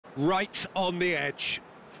Right on the edge.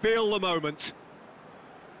 Feel the moment.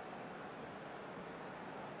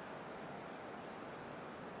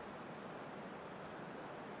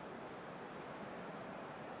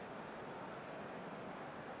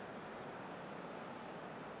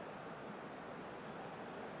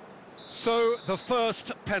 So, the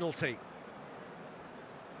first penalty.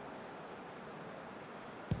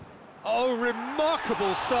 Oh,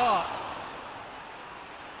 remarkable start.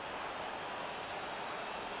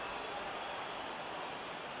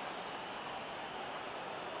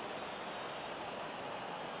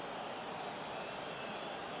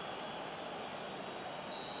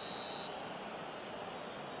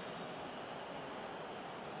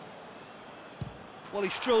 Well, he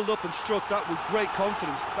strolled up and struck that with great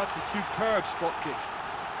confidence. That's a superb spot kick.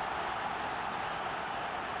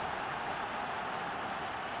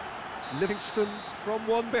 Livingston from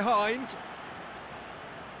one behind.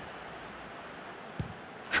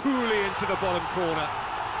 Coolly into the bottom corner.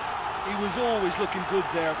 He was always looking good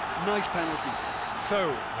there. Nice penalty. So,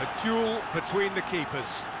 a duel between the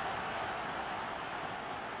keepers.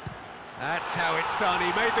 That's how it's done.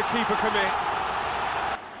 He made the keeper commit.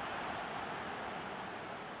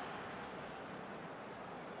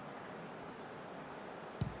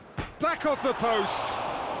 Back off the post.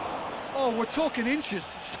 Oh, we're talking inches.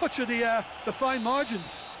 Such are the fine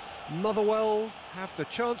margins. Motherwell have the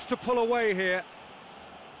chance to pull away here.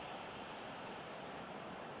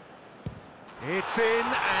 It's in,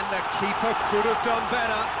 and the keeper could have done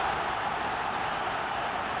better.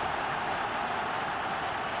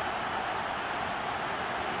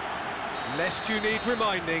 Lest you need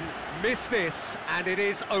reminding, miss this, and it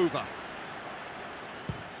is over.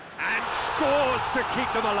 And scores to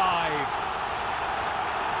keep them alive.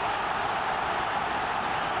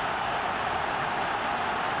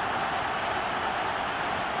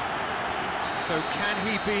 So can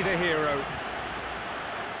he be the hero?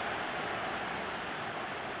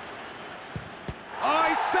 Oh,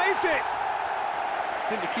 he saved it! I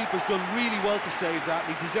think the keeper's done really well to save that.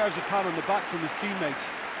 He deserves a pat on the back from his teammates.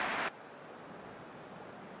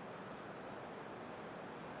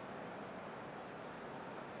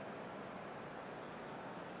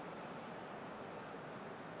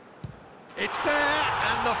 It's there,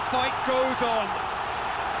 and the fight goes on.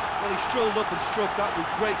 Well, he strolled up and struck that with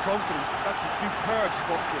great confidence. That's a superb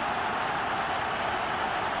spot kick.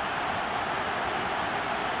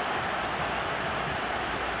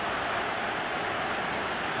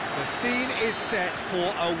 The scene is set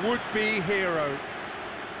for a would-be hero.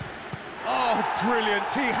 Oh, brilliant.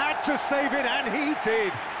 He had to save it, and he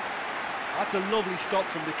did. That's a lovely stop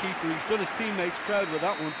from the keeper. He's done his teammates proud with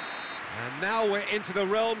that one. And now we're into the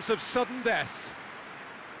realms of sudden death.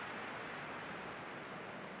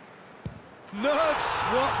 Nerves,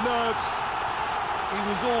 what nerves? He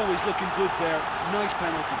was always looking good there. Nice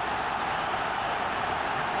penalty.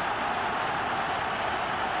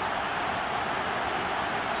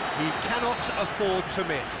 He cannot afford to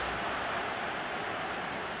miss.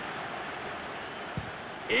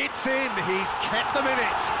 It's in, he's kept them in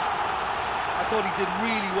it. I thought he did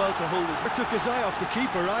really well to hold his... Never took his eye off the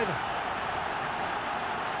keeper either.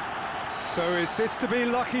 So is this to be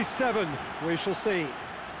lucky 7? We shall see.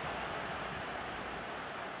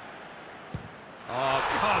 Oh,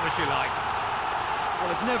 calm as you like.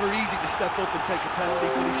 Well, it's never easy to step up and take a penalty,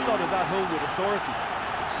 but he slotted that home with authority.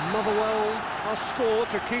 Motherwell must score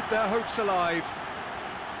to keep their hopes alive.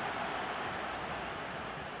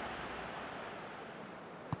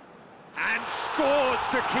 And scores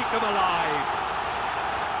to keep them alive.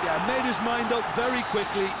 Yeah, made his mind up very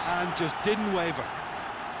quickly and just didn't waver.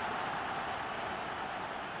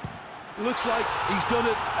 Looks like he's done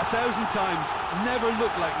it 1,000 times. Never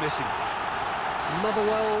looked like missing.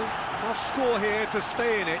 Motherwell must score here to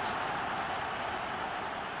stay in it.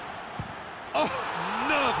 Oh,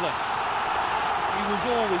 nerveless. He was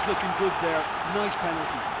always looking good there. Nice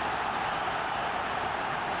penalty.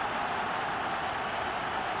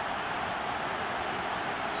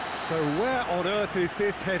 So where on earth is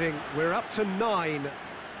this heading? We're up to 9.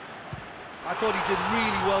 I thought he did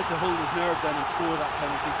really well to hold his nerve then and score that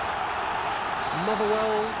penalty.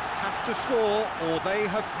 Motherwell have to score or they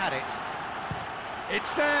have had it.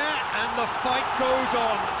 It's there, and the fight goes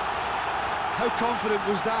on. How confident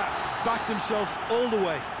was that? Backed himself all the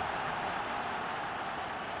way.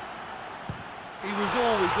 He was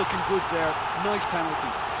always looking good there. Nice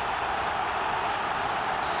penalty.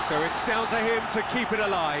 So it's down to him to keep it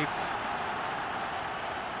alive.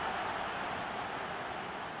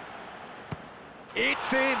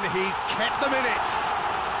 It's in, he's kept them in it.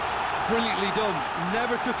 Brilliantly done.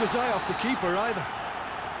 Never took his eye off the keeper either.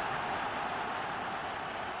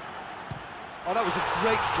 Oh, that was a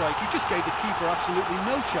great strike. He just gave the keeper absolutely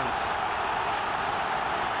no chance.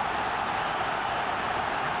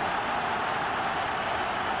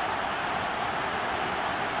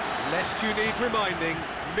 Lest you need reminding,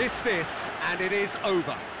 miss this and it is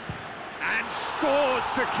over. And scores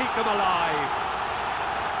to keep them alive.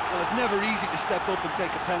 Well, it's never easy to step up and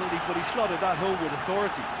take a penalty, but he slotted that home with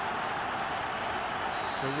authority.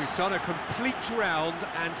 So we've done a complete round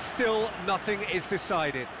and still nothing is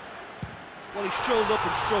decided. Well, he strolled up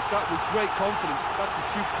and struck that with great confidence. That's a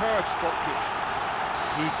superb spot kick.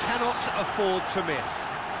 He cannot afford to miss.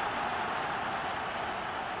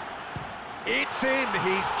 It's in,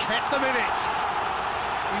 he's kept them in it.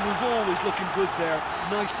 He was always looking good there.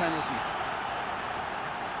 Nice penalty.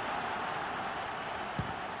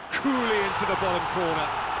 Coolly into the bottom corner.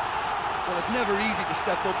 Well, it's never easy to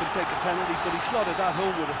step up and take a penalty, but he slotted that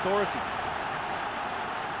home with authority.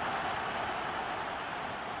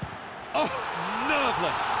 Oh,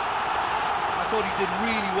 nerveless. I thought he did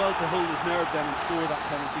really well to hold his nerve then and score that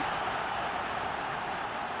penalty.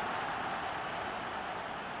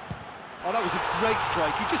 Oh, that was a great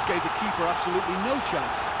strike. He just gave the keeper absolutely no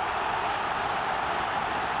chance.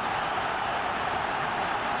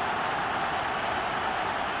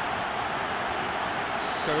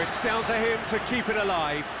 So it's down to him to keep it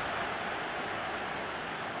alive.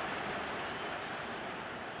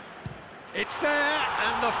 It's there,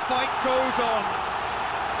 and the fight goes on.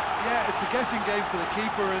 Yeah, it's a guessing game for the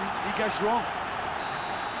keeper, and he guessed wrong.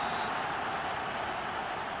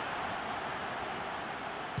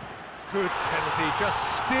 Good penalty, just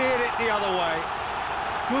steered it the other way.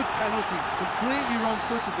 Good penalty, completely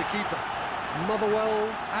wrong-footed the keeper. Motherwell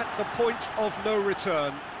at the point of no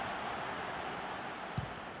return.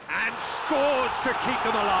 And scores to keep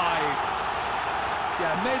them alive.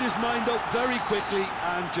 Yeah, made his mind up very quickly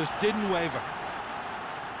and just didn't waver.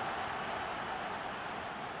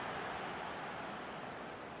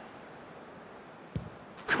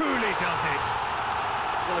 Coolly does it.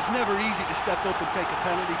 Well, it's never easy to step up and take a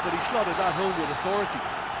penalty, but he slotted that home with authority.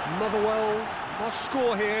 Motherwell must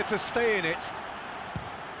score here to stay in it.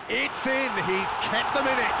 It's in, he's kept them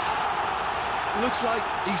in it. Looks like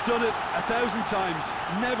he's done it 1,000 times.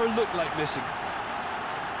 Never looked like missing.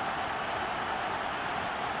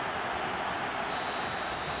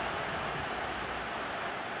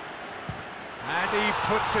 And he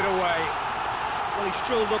puts it away. Well, he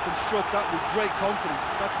strolled up and struck that with great confidence.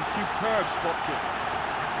 That's a superb spot kick.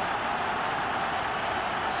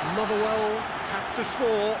 Motherwell have to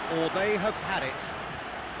score or they have had it.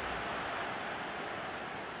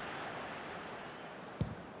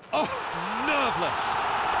 Oh, nerveless.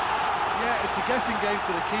 Yeah, it's a guessing game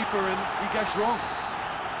for the keeper, and he guessed wrong.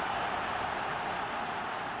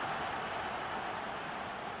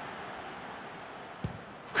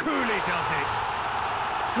 Coolly does it.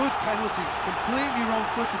 Good penalty, completely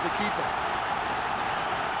wrong-footed the keeper.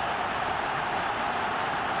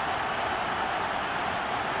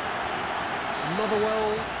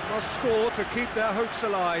 Motherwell must score to keep their hopes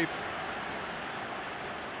alive.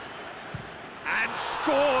 And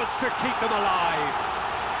scores to keep them alive.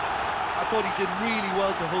 I thought he did really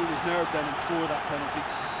well to hold his nerve then and score that penalty.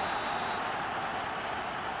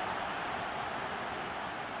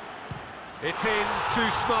 It's in, too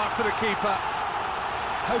smart for the keeper.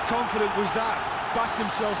 How confident was that? Backed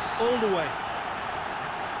himself all the way.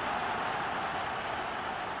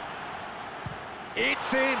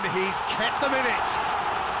 It's in, he's kept them in it.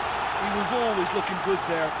 He was always looking good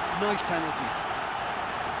there. Nice penalty.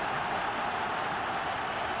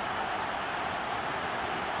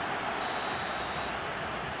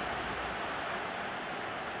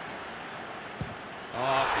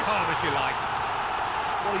 Oh, calm as you like.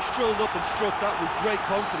 Well, he strolled up and struck that with great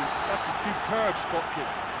confidence. That's a superb spot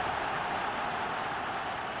kick.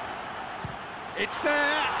 It's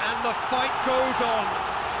there, and the fight goes on.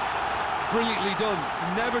 Brilliantly done.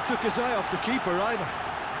 Never took his eye off the keeper either.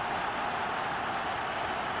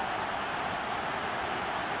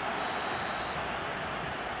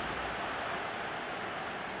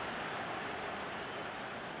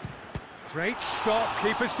 Great stop,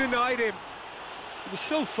 keeper's denied him. He was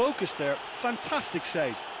so focused there. Fantastic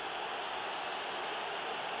save.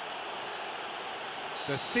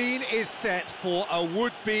 The scene is set for a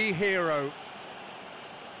would-be hero.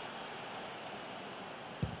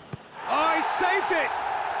 Oh, he saved it!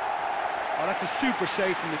 Oh, that's a super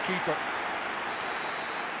save from the keeper.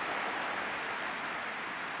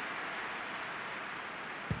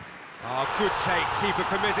 Oh, good take, keeper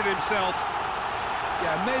committed himself.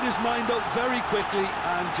 Yeah, made his mind up very quickly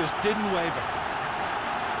and just didn't waver.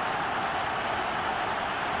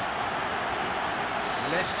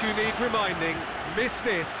 Lest you need reminding, miss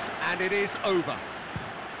this and it is over.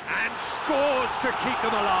 And scores to keep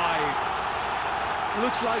them alive.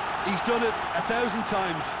 Looks like he's done it 1,000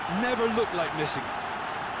 times. Never looked like missing.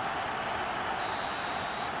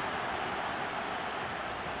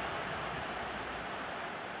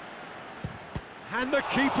 And the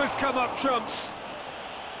keeper's come up trumps.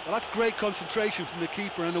 Well, that's great concentration from the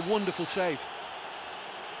keeper and a wonderful save.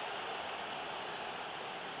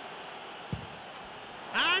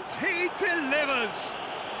 And he delivers.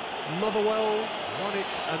 Motherwell won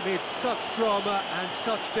it amid such drama and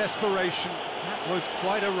such desperation. That was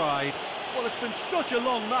quite a ride. Well, it's been such a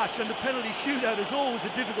long match, and the penalty shootout is always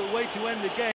a difficult way to end the game.